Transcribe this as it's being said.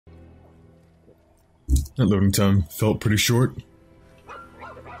That loading time felt pretty short.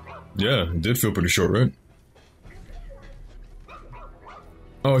 Yeah, it did feel pretty short, right?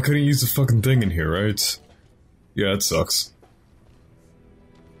 Oh, I couldn't use the fucking thing in here, right? Yeah, it sucks.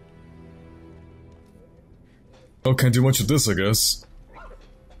 Oh, can't do much with this, I guess.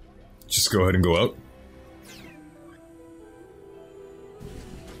 Just go ahead and go out.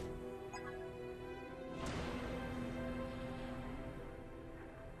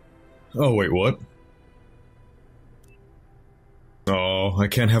 Oh, wait, what? Oh, I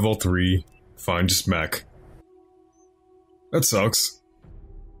can't have all three. Fine, just Mac. That sucks.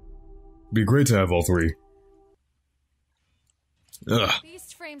 Be great to have all three. Ugh.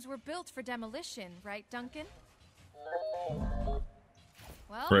 These frames were built for demolition, right, Duncan?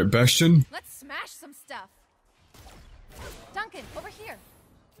 Well, Right, Bastion? let's smash some stuff. Duncan, over here.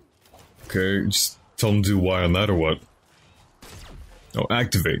 Okay, just tell them to do Y on that or what? Oh,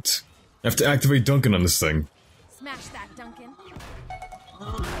 activate. I have to activate Duncan on this thing. Smash that, Duncan.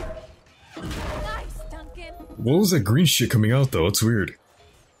 Nice, Duncan. What was that green shit coming out though? It's weird.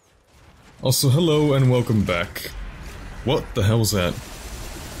 Also, hello and welcome back. What the hell was that?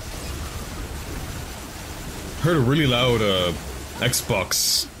 Heard a really loud,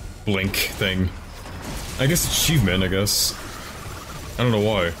 Xbox blink thing. I guess achievement, I guess. I don't know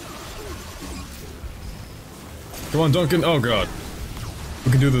why. Come on, Duncan! Oh god.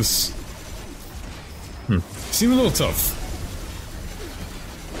 We can do this. Seemed a little tough.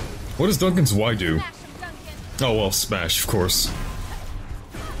 What does Duncan's Y do? Smash him, Duncan. Oh well, smash, of course.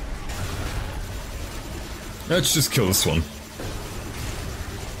 Let's just kill this one.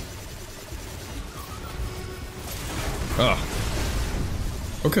 Ah.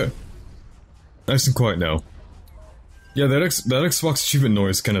 Okay. Nice and quiet now. Yeah, that Xbox achievement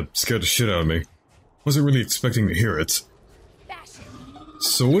noise kinda scared the shit out of me. Wasn't really expecting to hear it. Bash him.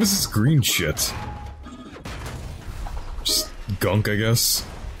 So what is this green shit? Just gunk, I guess.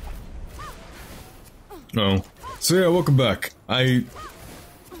 Oh. So yeah, welcome back. I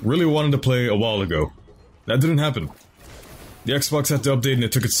really wanted to play a while ago. That didn't happen. The Xbox had to update and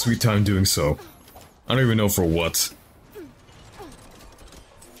it took its sweet time doing so. I don't even know for what.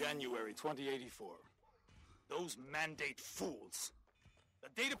 January 2084. Those mandate fools. The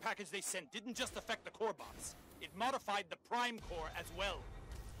data package they sent didn't just affect the core bots. It modified the prime core as well.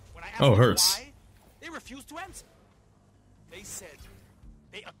 When I asked them hurts. why, they refused to answer. They said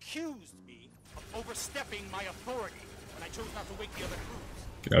they accused me of overstepping my authority when I chose not to wake the other crews.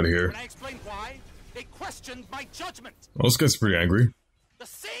 Get out of here. When I explained why, they questioned my judgment. Well, this guy's pretty angry. The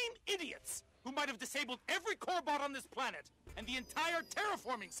same idiots who might have disabled every core bot on this planet and the entire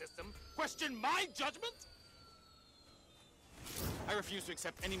terraforming system question my judgment? I refuse to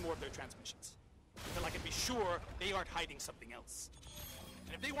accept any more of their transmissions until I can be sure they aren't hiding something else.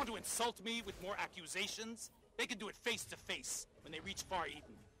 And if they want to insult me with more accusations, they can do it face to face when they reach Far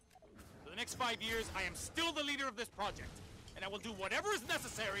Eden. For the next 5 years, I am still the leader of this project, and I will do whatever is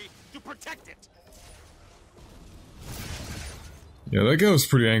necessary to protect it. Yeah, that guy was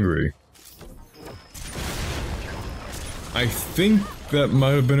pretty angry. I think that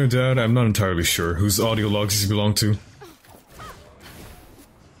might have been her dad, I'm not entirely sure whose audio logs these belong to.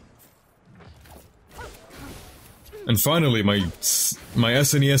 And finally, my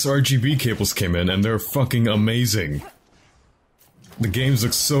SNES RGB cables came in, and they're fucking amazing. The games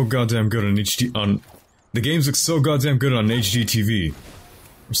look so goddamn good on the games look so goddamn good on HD TV.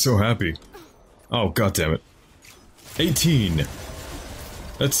 I'm so happy. Oh goddamn it. 18.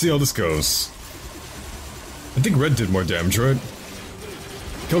 Let's see how this goes. I think red did more damage, right?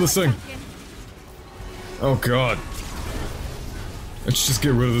 Kill this thing. Oh god. Let's just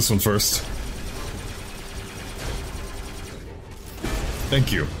get rid of this one first.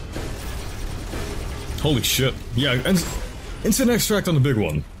 Thank you. Holy shit. Yeah, instant extract on the big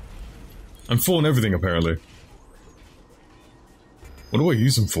one. I'm full on everything, apparently. What do I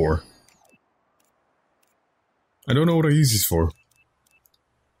use them for? I don't know what I use these for.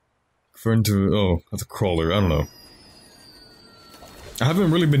 Referring to... oh, that's a crawler, I don't know. I haven't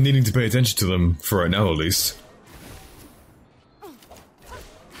really been needing to pay attention to them, for right now at least.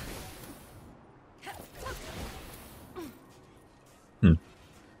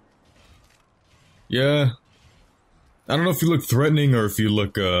 Yeah. I don't know if you look threatening or if you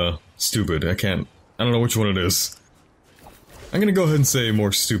look, stupid. I don't know which one it is. I'm gonna go ahead and say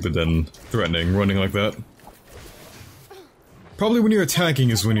more stupid than threatening, running like that. Probably when you're attacking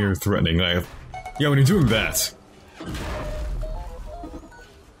is when you're threatening. Yeah, when you're doing that.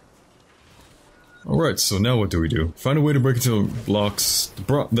 Alright, so now what do we do? Find a way to break into the blocks,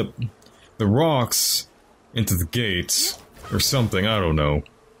 the rocks into the gates, or something, I don't know.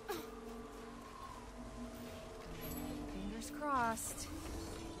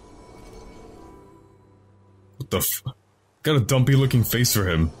 the f- Got a dumpy looking face for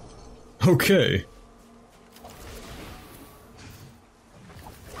him. Okay.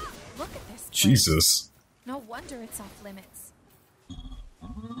 Look at this place. Jesus. No wonder it's off limits.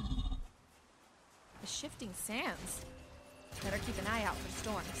 The shifting sands. Better keep an eye out for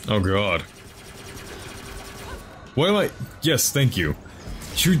storms. Oh god. Why am I- Yes, thank you.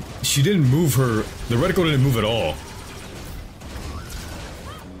 She didn't move her- the reticle didn't move at all.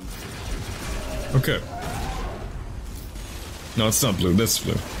 Okay. No, it's not blue, that's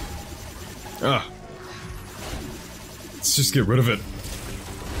blue. Ah. Let's just get rid of it.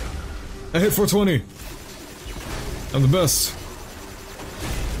 I hit 420! I'm the best.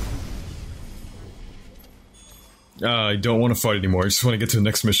 I don't want to fight anymore, I just want to get to the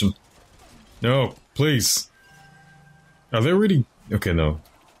next mission. No, please. Are they already- okay, no.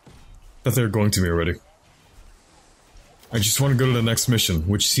 Thought they were going to me already. I just want to go to the next mission,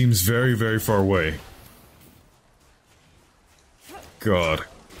 which seems very, very far away. God.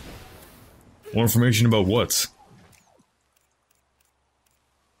 More information about what?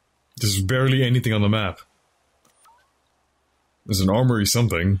 There's barely anything on the map. There's an armory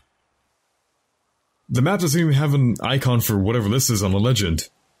something. The map doesn't even have an icon for whatever this is on the legend.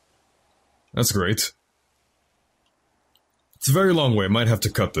 That's great. It's a very long way, I might have to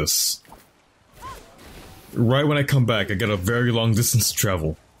cut this. Right when I come back, I got a very long distance to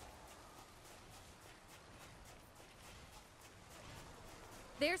travel.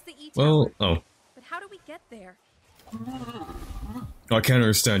 There's the E-tower. Well, oh. But how do we get there? I can't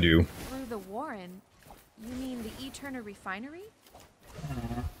understand you. Through the Warren. You mean the E-Turner refinery?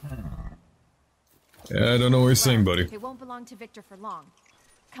 Yeah, I don't know what you're saying, buddy. It won't belong to Victor for long.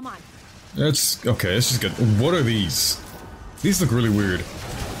 Come on. That's okay, let's just get. What are these? These look really weird.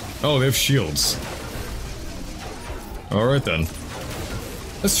 Oh, they have shields. Alright then.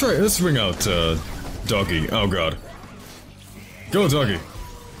 Let's bring out, Doggy. Oh god. Go, Doggy!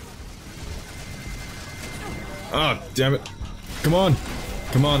 Ah, damn it. Come on!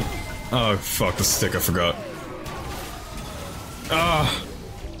 Come on! Oh, fuck, the stick, I forgot. Ah!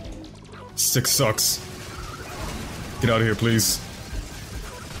 Stick sucks. Get out of here, please.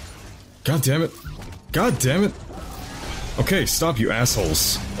 God damn it. God damn it! Okay, stop, you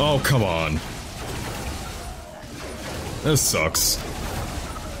assholes. Oh, come on. This sucks.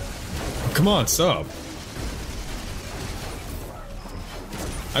 Come on, stop.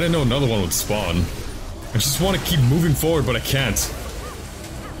 I didn't know another one would spawn. I just want to keep moving forward, but I can't.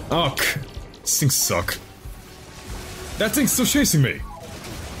 Ugh. These things suck. That thing's still chasing me.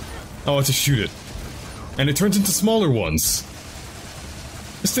 Oh, I have to shoot it. And it turns into smaller ones.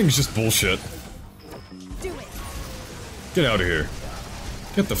 This thing's just bullshit. Do it. Get out of here.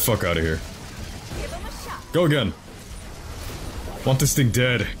 Get the fuck out of here. Give him a shot. Go again. Want this thing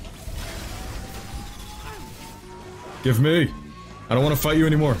dead. Give me. I don't want to fight you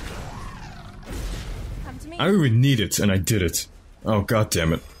anymore. Come to me. I don't even need it, and I did it. Oh, god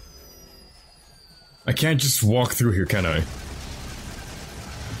damn it. I can't just walk through here, can I?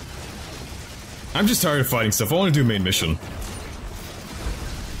 I'm just tired of fighting stuff. I want to do main mission.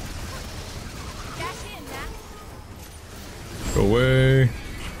 Dash in, Matt. Go away.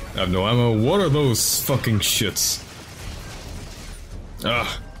 I have no ammo. What are those fucking shits?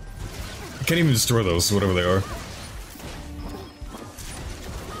 Ah. I can't even destroy those, whatever they are.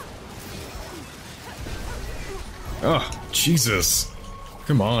 Ah, Jesus.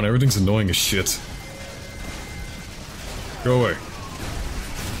 Come on, everything's annoying as shit. Go away.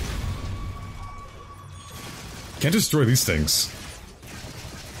 Can't destroy these things.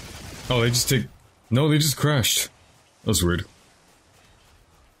 Oh, they just take... No, they just crashed. That was weird.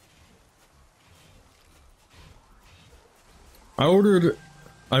 I ordered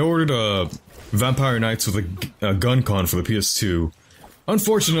Vampire Knights with a gun con for the PS2.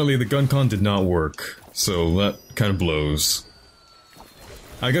 Unfortunately, the gun con did not work, so that kind of blows.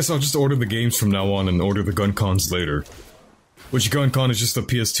 I guess I'll just order the games from now on and order the gun cons later. Which gun con is just a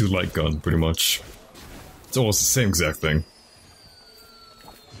PS2 light gun, pretty much. It's almost the same exact thing.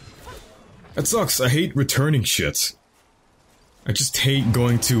 That sucks, I hate returning shit. I just hate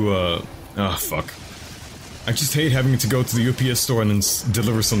going to, ah, fuck. I just hate having to go to the UPS store and then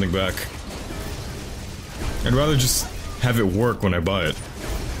deliver something back. I'd rather just have it work when I buy it.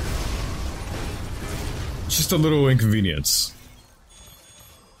 It's just a little inconvenience.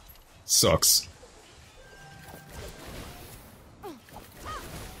 Sucks.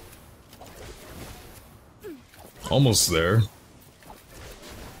 Almost there.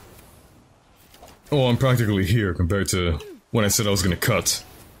 Oh, I'm practically here compared to when I said I was gonna cut.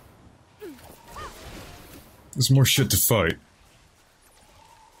 There's more shit to fight.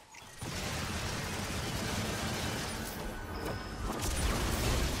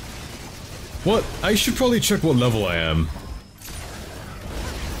 What? I should probably check what level I am.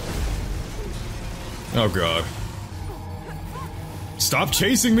 Oh god. Stop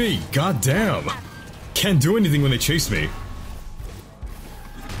chasing me! God damn! Can't do anything when they chase me.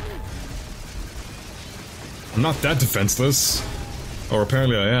 I'm not that defenseless. Or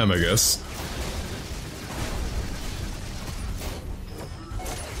apparently I am, I guess.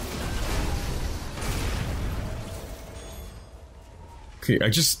 Okay, I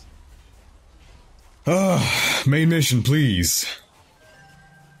just... main mission, please.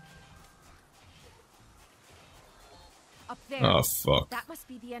 Up there. Oh, fuck. That must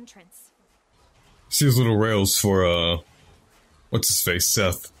be the entrance. See those little rails for, what's his face,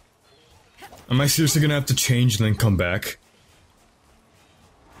 Seth. Am I seriously gonna have to change and then come back?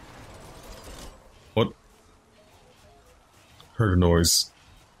 What? Heard a noise.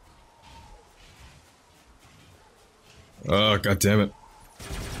 God damn it.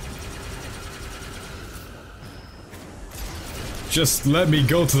 Just let me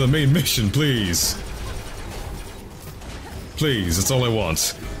go to the main mission, please. Please, that's all I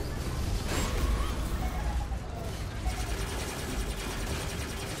want.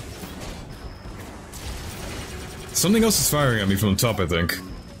 Something else is firing at me from the top, I think.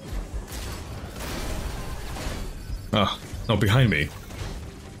 Ah, no, behind me.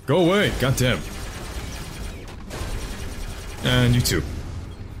 Go away, goddamn. And you too.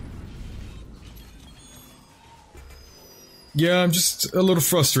 Yeah, I'm just a little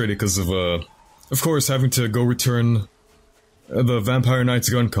frustrated because of course, having to go return the Vampire Knights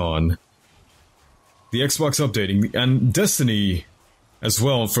Gun Con, the Xbox updating, and Destiny as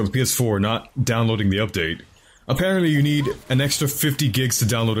well for the PS4 not downloading the update. Apparently you need an extra 50 gigs to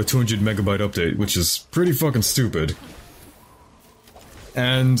download a 200 megabyte update, which is pretty fucking stupid.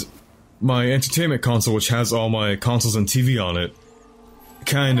 And my entertainment console, which has all my consoles and TV on it,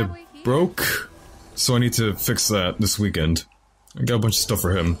 kinda broke, so I need to fix that this weekend. I got a bunch of stuff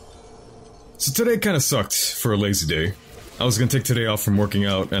for him. So today kinda sucked for a lazy day. I was gonna take today off from working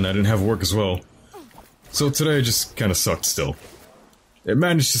out, and I didn't have work as well. So today just kinda sucked still. It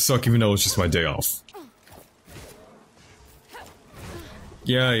managed to suck even though it was just my day off.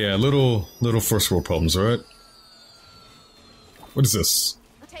 Yeah, little first world problems, alright? What is this?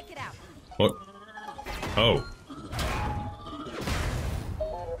 I'll take it out. What? Oh.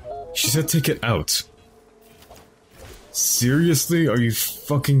 She said take it out. Seriously? Are you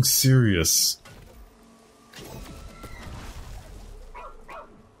fucking serious?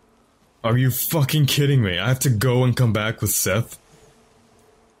 Are you fucking kidding me? I have to go and come back with Seth?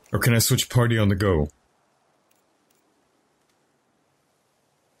 Or can I switch party on the go?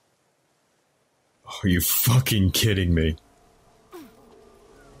 Are you fucking kidding me?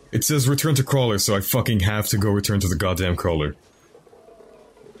 It says return to crawler, so I fucking have to go return to the goddamn crawler.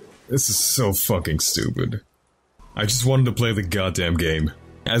 This is so fucking stupid. I just wanted to play the goddamn game.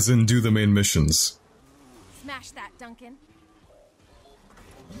 As in, do the main missions. Smash that, Duncan.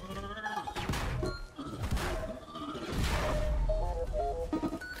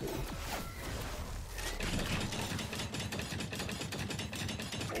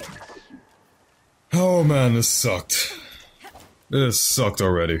 Oh man, this sucked. This sucked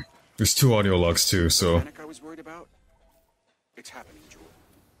already. There's 2 audio logs too, so... The panic I was worried about? It's happening, Jewel.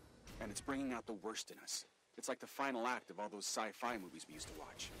 And it's bringing out the worst in us. It's like the final act of all those sci-fi movies we used to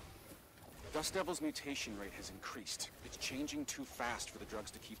watch. Dust Devil's mutation rate has increased. It's changing too fast for the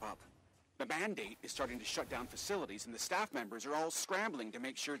drugs to keep up. The mandate is starting to shut down facilities, and the staff members are all scrambling to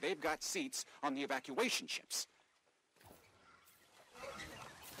make sure they've got seats on the evacuation ships.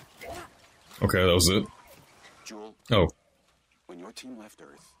 Okay, that was it. Jewel, Oh. when your team left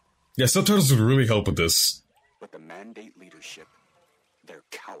Earth... Yeah, subtitles would really help with this. But the mandate leadership, they're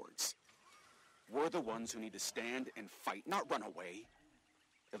cowards. We're the ones who need to stand and fight, not run away.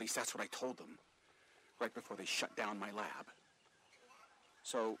 At least that's what I told them, right before they shut down my lab.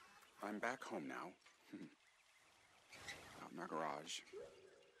 So, I'm back home now. Out in our garage,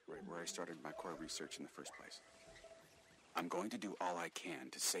 right where I started my core research in the first place. I'm going to do all I can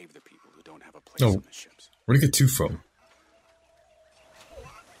to save the people who don't have a place on the ships. Where'd you get 2 from?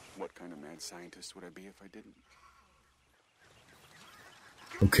 What kind of mad scientist would I be if I didn't?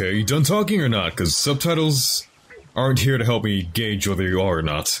 Okay, you done talking or not? Because subtitles aren't here to help me gauge whether you are or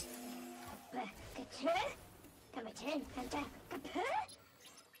not.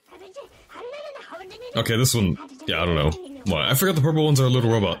 Okay, this one... Yeah, I don't know. What? I forgot the purple ones are a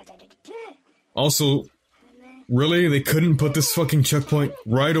little robot. Also... Really? They couldn't put this fucking checkpoint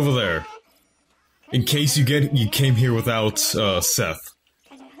right over there? In case you came here without, Seth.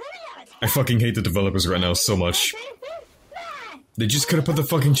 I fucking hate the developers right now so much. They just could have put the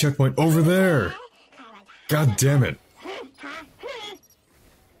fucking checkpoint over there! God damn it.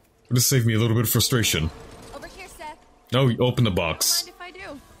 Would have saved me a little bit of frustration. Over here, Seth. No, you open the Don't box. mind if I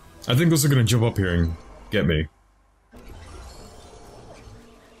do. I think those are gonna jump up here and get me.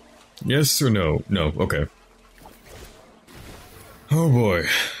 Yes or no? No, okay. Oh boy.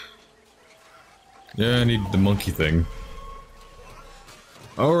 Yeah, I need the monkey thing.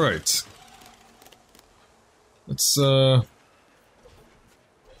 Alright. Let's,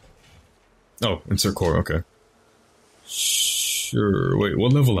 Oh, insert core, okay. Sure, wait,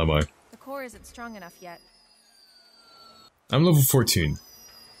 what level am I? The core isn't strong enough yet. I'm level 14.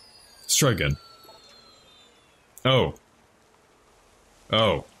 Let's try again. Oh.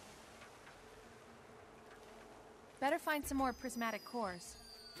 Oh. Better find some more prismatic cores.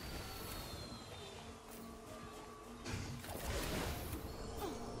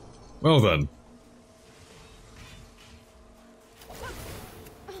 Well then.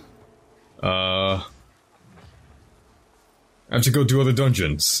 I have to go do other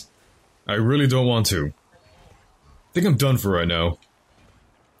dungeons. I really don't want to. I think I'm done for right now.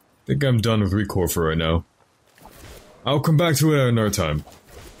 I think I'm done with Recore for right now. I'll come back to it at another time.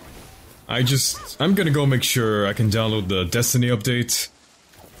 I'm gonna go make sure I can download the Destiny update,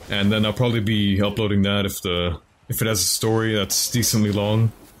 and then I'll probably be uploading that if it has a story that's decently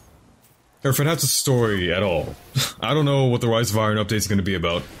long. Or if it has a story at all. I don't know what the Rise of Iron update is gonna be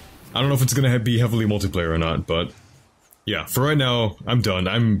about. I don't know if it's gonna be heavily multiplayer or not, but yeah, for right now, I'm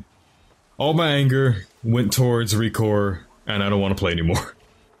done. All my anger went towards Recore, and I don't want to play anymore.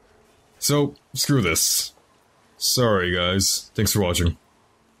 So, screw this. Sorry guys, thanks for watching.